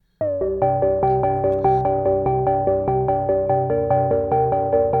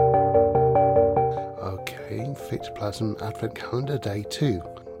Ectoplasm Advent Calendar Day 2,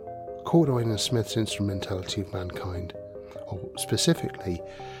 Cordwainer Smith's Instrumentality of Mankind, or specifically,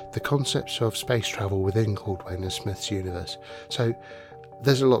 the concepts of space travel within Cordwainer Smith's universe. So,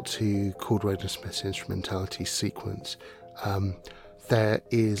 there's a lot to Cordwainer Smith's Instrumentality sequence. There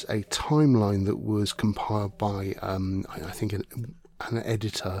is a timeline that was compiled by, I think, an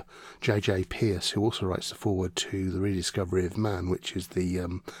editor, J.J. Pierce, who also writes the foreword to The Rediscovery of Man, which is the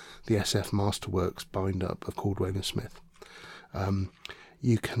SF Masterworks bind-up of Cordwainer Smith.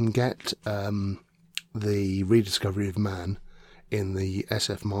 You can get the Rediscovery of Man in the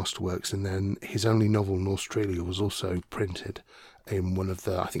SF Masterworks, and then his only novel in Australia was also printed in one of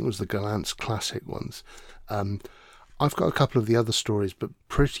the, I think it was the Gallant's Classic ones. I've got a couple of the other stories, but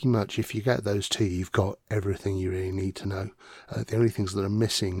pretty much if you get those two, you've got everything you really need to know. The only things that are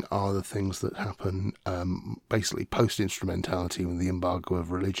missing are the things that happen basically post-Instrumentality with the embargo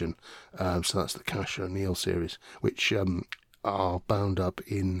of religion. So that's the Cash O'Neill series, which are bound up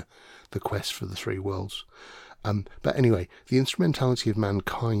in the Quest for the Three Worlds. But anyway, the Instrumentality of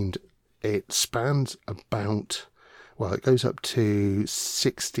Mankind, it spans about, well, it goes up to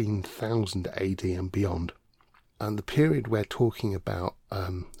 16,000 AD and beyond. And the period we're talking about,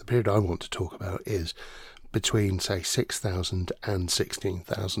 the period I want to talk about, is between, say, 6,000 and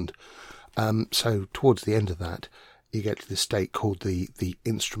 16,000. So towards the end of that, you get to this state called the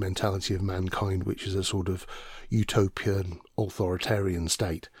Instrumentality of Mankind, which is a sort of utopian, authoritarian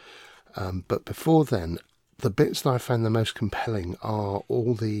state. But before then, the bits that I found the most compelling are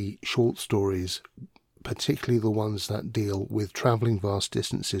all the short stories, particularly the ones that deal with travelling vast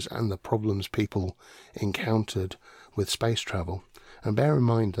distances and the problems people encountered with space travel. And bear in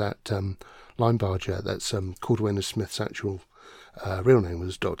mind that Linebarger, that's Cordwainer Smith's actual real name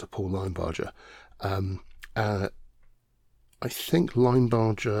was Dr. Paul Linebarger. I think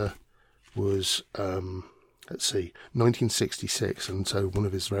Linebarger was, 1966, and so one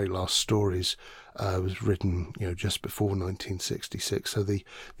of his very last stories was written, just before 1966. So the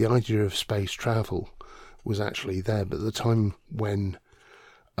idea of space travel was actually there, but at the time when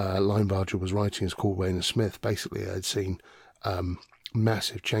Linebarger was writing as Cordwainer Smith, basically I'd seen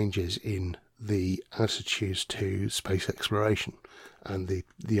massive changes in the attitudes to space exploration and the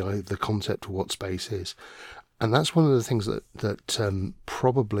concept of what space is. And that's one of the things that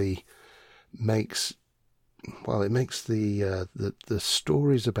probably makes the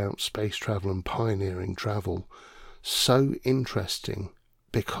stories about space travel and pioneering travel so interesting,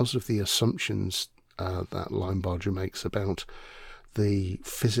 because of the assumptions that Linebarger makes about the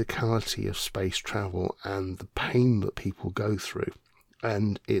physicality of space travel and the pain that people go through.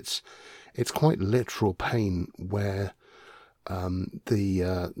 And it's quite literal pain, where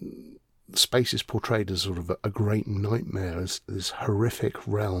the space is portrayed as sort of a great nightmare, as this horrific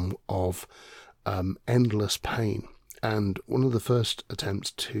realm of endless pain. And one of the first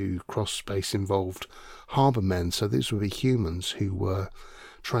attempts to cross space involved harbourmen. So these would be humans who were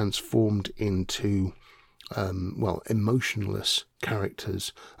transformed into emotionless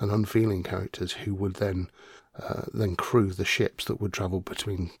characters and unfeeling characters who would then crew the ships that would travel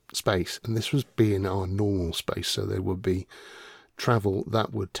between space. And this was being our normal space, so there would be travel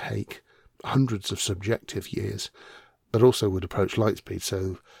that would take hundreds of subjective years, but also would approach light speed.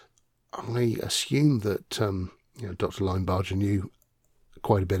 So I assume that Dr. Linebarger knew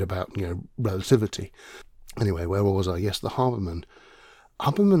quite a bit about relativity. Anyway, where was I? Yes, the harbourmen.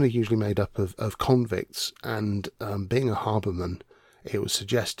 Harbourmen are usually made up of convicts, and being a harbourman, it was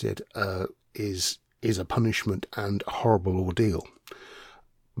suggested, is a punishment and a horrible ordeal.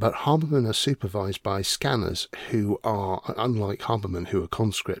 But harbourmen are supervised by scanners who are, unlike harbourmen who are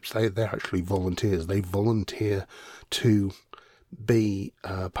conscripts, they're actually volunteers. They volunteer to be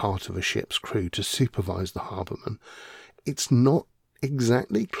part of a ship's crew, to supervise the harbourmen. It's not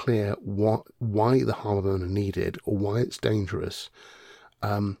exactly clear why the harbourmen are needed or why it's dangerous.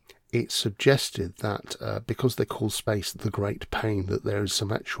 It's suggested that because they call space the Great Pain, that there is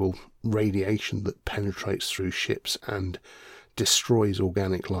some actual radiation that penetrates through ships and destroys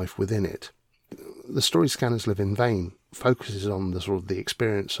organic life within it. The story Scanners Live in Vain focuses on the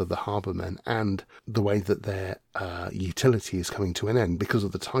experience of the harbourmen and the way that their utility is coming to an end because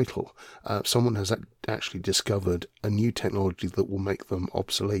of the title. Someone has actually discovered a new technology that will make them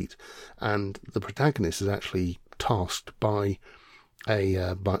obsolete, and the protagonist is actually tasked by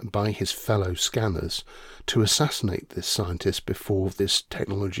his fellow scanners to assassinate this scientist before this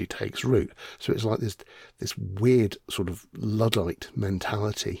technology takes root. So it's like this weird sort of Luddite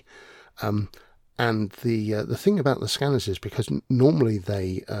mentality. And the thing about the scanners is, because normally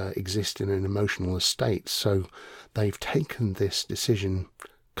they exist in an emotional state, so they've taken this decision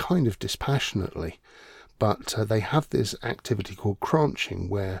kind of dispassionately. But they have this activity called cranching,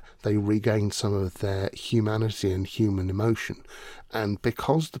 where they regain some of their humanity and human emotion. And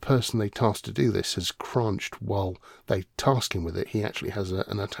because the person they task to do this has cranched while they task him with it, he actually has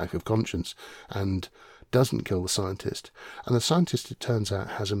an attack of conscience and doesn't kill the scientist. And the scientist, it turns out,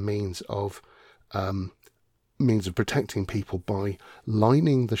 has a means of protecting people by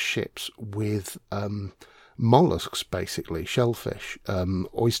lining the ships with mollusks, basically shellfish,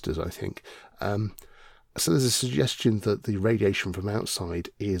 oysters, I think. So there's a suggestion that the radiation from outside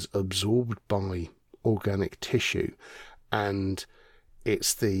is absorbed by organic tissue, and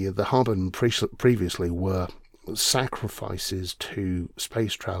it's the Harbin previously were sacrifices to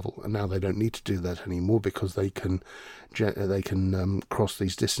space travel, and now they don't need to do that anymore because they can cross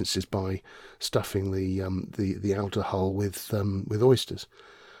these distances by stuffing the outer hull with oysters.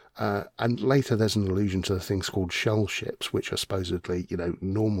 And later there's an allusion to things called shell ships, which are supposedly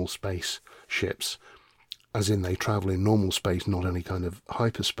normal space ships, as in they travel in normal space, not any kind of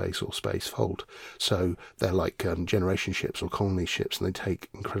hyperspace or space fold. So they're like generation ships or colony ships, and they take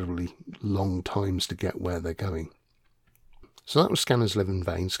incredibly long times to get where they're going. So that was Scanners Live in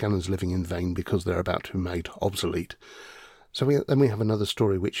Vain, Scanners living in vain because they're about to be made obsolete. So then we have another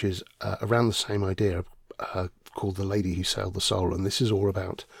story which is around the same idea, called The Lady Who Sailed the Soul, and this is all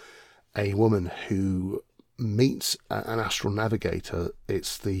about a woman who meets an astral navigator.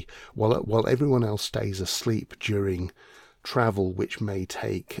 It's while everyone else stays asleep during travel, which may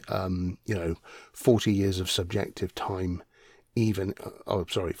take 40 years of subjective time,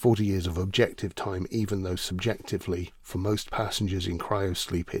 40 years of objective time, even though subjectively for most passengers in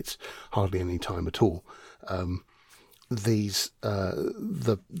cryosleep it's hardly any time at all.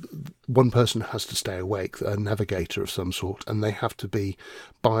 The one person has to stay awake, a navigator of some sort, and they have to be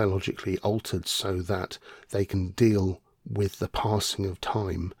biologically altered so that they can deal with the passing of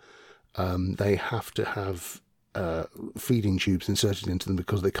time. They have to have feeding tubes inserted into them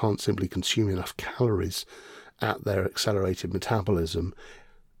because they can't simply consume enough calories at their accelerated metabolism,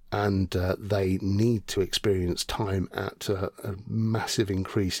 and they need to experience time at a massive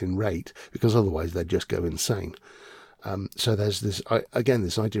increase in rate because otherwise they'd just go insane. So there's this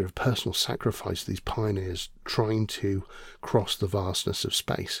idea of personal sacrifice, these pioneers trying to cross the vastness of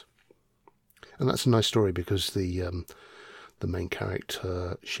space. And that's a nice story because the main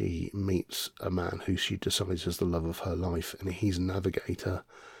character, she meets a man who she decides is the love of her life, and he's a navigator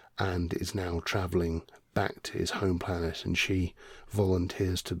and is now travelling back to his home planet, and she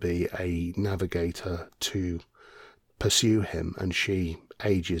volunteers to be a navigator to pursue him, and she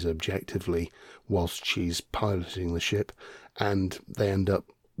ages objectively whilst she's piloting the ship, and they end up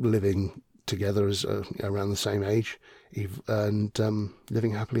living together as around the same age, and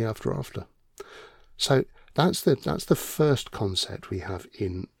living happily ever after. So that's the first concept we have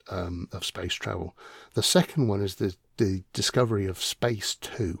in of space travel. The second one is the discovery of space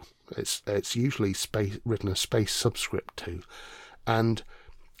 2. It's usually written as space subscript 2, and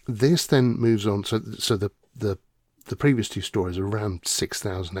this then moves on. So the previous two stories are around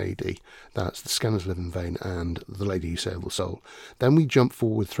 6000 AD. That's The Scanners Live in Vain and The Lady Who Sailed the Soul. Then we jump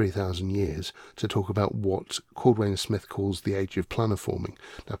forward 3000 years to talk about what Cordwainer Smith calls the age of planoforming.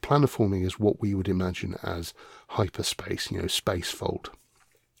 Now, planoforming is what we would imagine as hyperspace, space fold.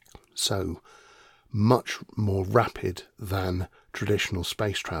 So much more rapid than traditional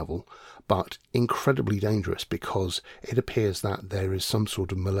space travel, but incredibly dangerous because it appears that there is some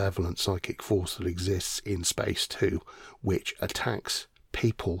sort of malevolent psychic force that exists in space too, which attacks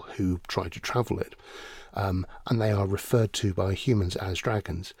people who try to travel it. And they are referred to by humans as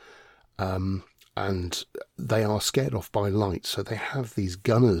dragons. And they are scared off by light, so they have these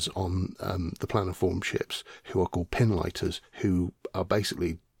gunners on the planoform ships who are called pinlighters, who are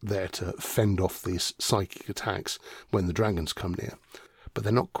basically there to fend off these psychic attacks when the dragons come near. But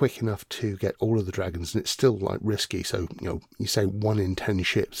they're not quick enough to get all of the dragons, and it's still risky. So you say 1 in 10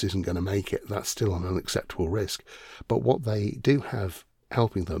 ships isn't going to make it. That's still an unacceptable risk. But what they do have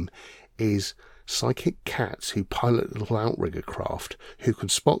helping them is psychic cats who pilot little outrigger craft who can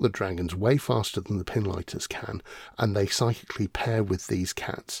spot the dragons way faster than the pinlighters can, and they psychically pair with these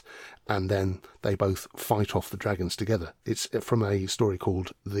cats, and then they both fight off the dragons together. It's from a story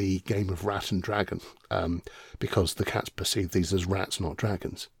called The Game of Rat and Dragon, because the cats perceive these as rats, not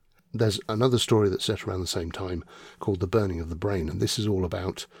dragons. There's another story that's set around the same time called The Burning of the Brain, and this is all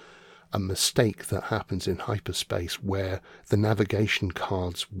about a mistake that happens in hyperspace where the navigation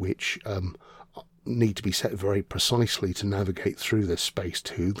cards, which need to be set very precisely to navigate through this space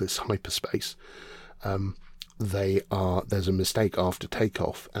too, this hyperspace, there's a mistake after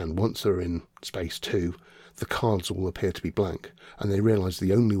takeoff, and once they're in space 2, the cards all appear to be blank, and they realise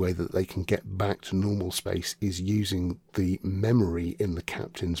the only way that they can get back to normal space is using the memory in the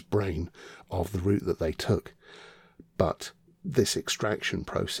captain's brain of the route that they took. But this extraction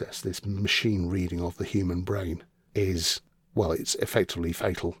process, this machine reading of the human brain, it's effectively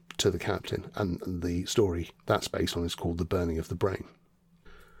fatal to the captain, and the story that's based on is called The Burning of the Brain.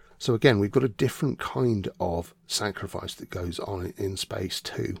 So again, we've got a different kind of sacrifice that goes on in space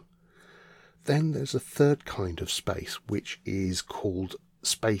too. Then there's a third kind of space, which is called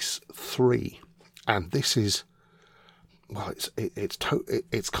space 3, and this is,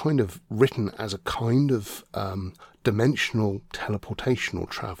 it's kind of written as a kind of dimensional teleportational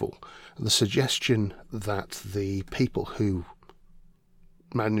travel. The suggestion that the people who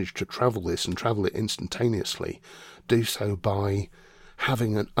manage to travel this and travel it instantaneously do so by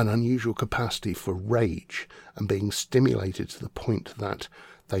having an unusual capacity for rage and being stimulated to the point that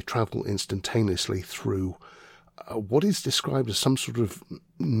they travel instantaneously through what is described as some sort of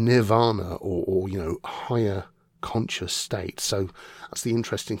nirvana or higher conscious state. So that's the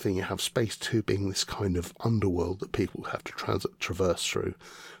interesting thing. You have space 2 being this kind of underworld that people have to traverse through,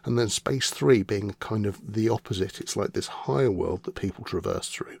 and then space 3 being kind of the opposite. It's like this higher world that people traverse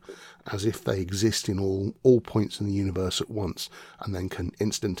through, as if they exist in all points in the universe at once, and then can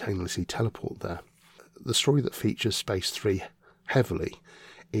instantaneously teleport there. The story that features space 3 heavily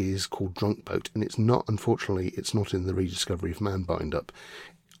is called Drunk Boat, and unfortunately it's not in the Rediscovery of Man bind-up.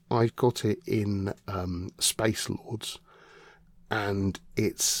 I've got it in Space Lords, and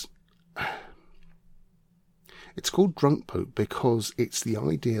it's called Drunk Boat because it's the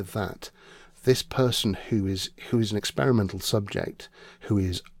idea that this person who is an experimental subject, who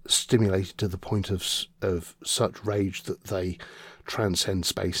is stimulated to the point of such rage that they transcend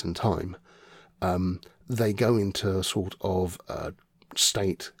space and time, they go into a sort of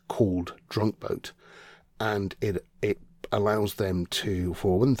state called Drunk Boat, and it allows them to,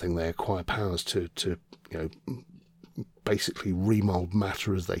 for one thing, they acquire powers to basically remold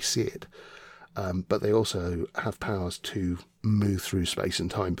matter as they see it, but they also have powers to move through space and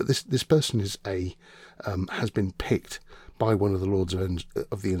time. But this person is has been picked by one of the Lords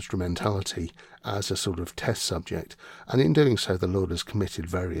of the Instrumentality as a sort of test subject, and in doing so the Lord has committed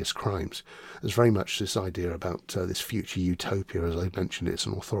various crimes. There's very much this idea about this future utopia. As I mentioned, it's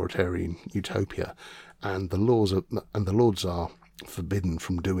an authoritarian utopia, and the Lords are forbidden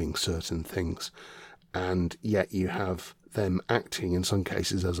from doing certain things, and yet you have them acting in some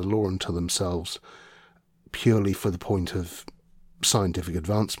cases as a law unto themselves, purely for the point of scientific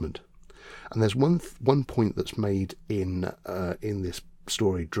advancement. And there's one point that's made in this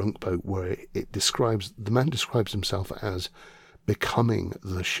story, Drunk Boat, where the man describes himself as becoming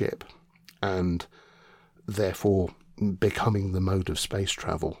the ship, and therefore becoming the mode of space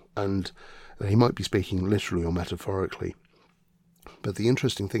travel. And he might be speaking literally or metaphorically. But the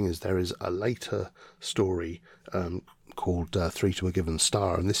interesting thing is there is a later story called 3 to a Given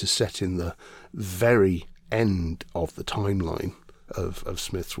Star, and this is set in the very end of the timeline of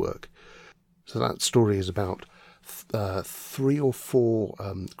Smith's work. So that story is about 3 or 4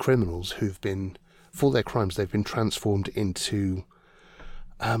 criminals who've been, for their crimes, they've been transformed into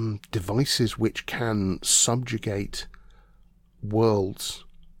devices which can subjugate worlds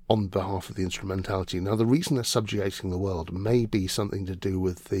on behalf of the Instrumentality. Now, the reason they're subjugating the world may be something to do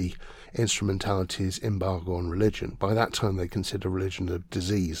with the Instrumentality's embargo on religion. By that time, they consider religion a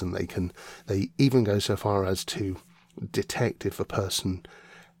disease, and they even go so far as to detect if a person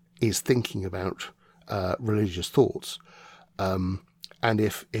is thinking about religious thoughts. And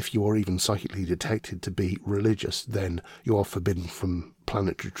if you are even psychically detected to be religious, then you are forbidden from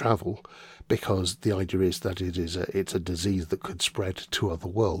planetary travel, because the idea is that it's a disease that could spread to other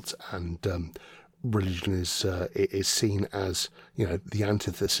worlds, and religion is seen as the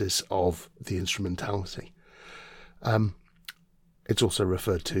antithesis of the Instrumentality. It's also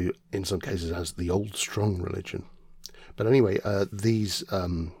referred to in some cases as the old strong religion. But anyway, these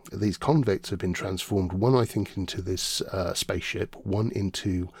convicts have been transformed, one I think into this spaceship, one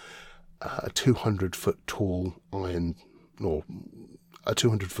into a 200-foot tall or a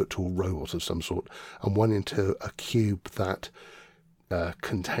 200-foot tall robot of some sort, and one into a cube that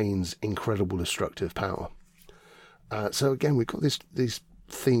contains incredible destructive power. So again, we've got these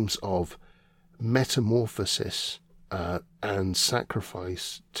themes of metamorphosis and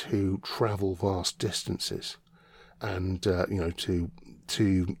sacrifice to travel vast distances. And to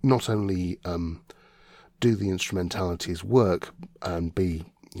not only do the Instrumentality's work and be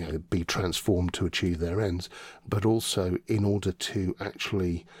transformed to achieve their ends, but also in order to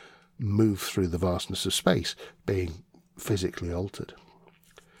actually move through the vastness of space, being physically altered.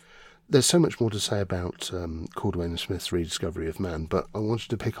 There's so much more to say about Cordwainer Smith's rediscovery of man, but I wanted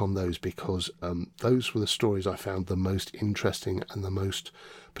to pick on those because those were the stories I found the most interesting and the most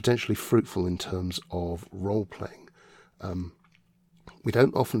potentially fruitful in terms of role-playing. We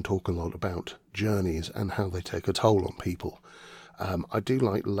don't often talk a lot about journeys and how they take a toll on people. I do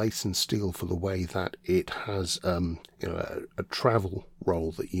like Lace and Steel for the way that it has a travel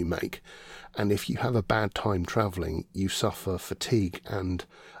role that you make, and if you have a bad time travelling, you suffer fatigue and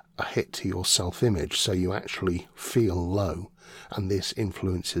a hit to your self-image, so you actually feel low, and this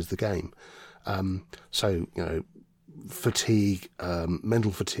influences the game. Fatigue,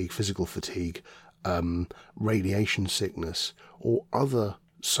 mental fatigue, physical fatigue, radiation sickness, or other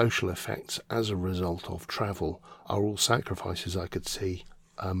social effects as a result of travel are all sacrifices I could see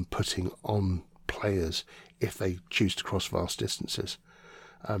putting on players if they choose to cross vast distances.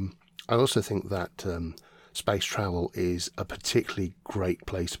 I also think that space travel is a particularly great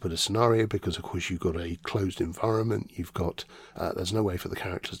place to put a scenario because, of course, you've got a closed environment. You've got there's no way for the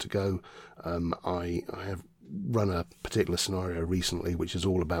characters to go. I have run a particular scenario recently which is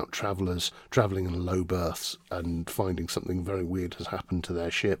all about travellers travelling in low berths and finding something very weird has happened to their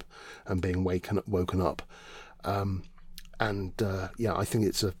ship and being woken up. I think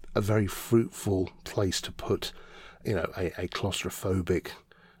it's a very fruitful place to put, a claustrophobic,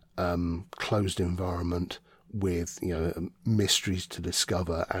 closed environment with, mysteries to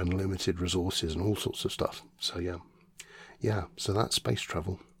discover and limited resources and all sorts of stuff. So so that's space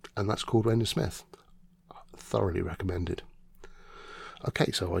travel, and that's Cordwainer Smith. Thoroughly recommended.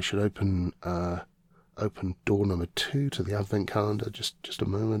 Okay, so I should open door number 2 to the advent calendar. Just a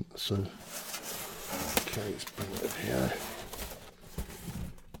moment. So, okay, let's bring it up here.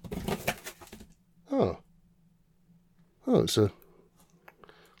 Oh, it's a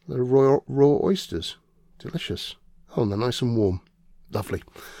little raw oysters. Delicious. Oh, and they're nice and warm. Lovely.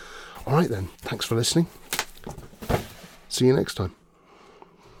 All right then. Thanks for listening. See you next time.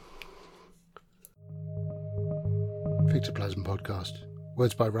 Fictoplasm Podcast.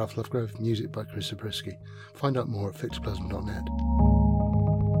 Words by Ralph Lovegrove, music by Chris Zabriskie. Find out more at fictoplasm.net.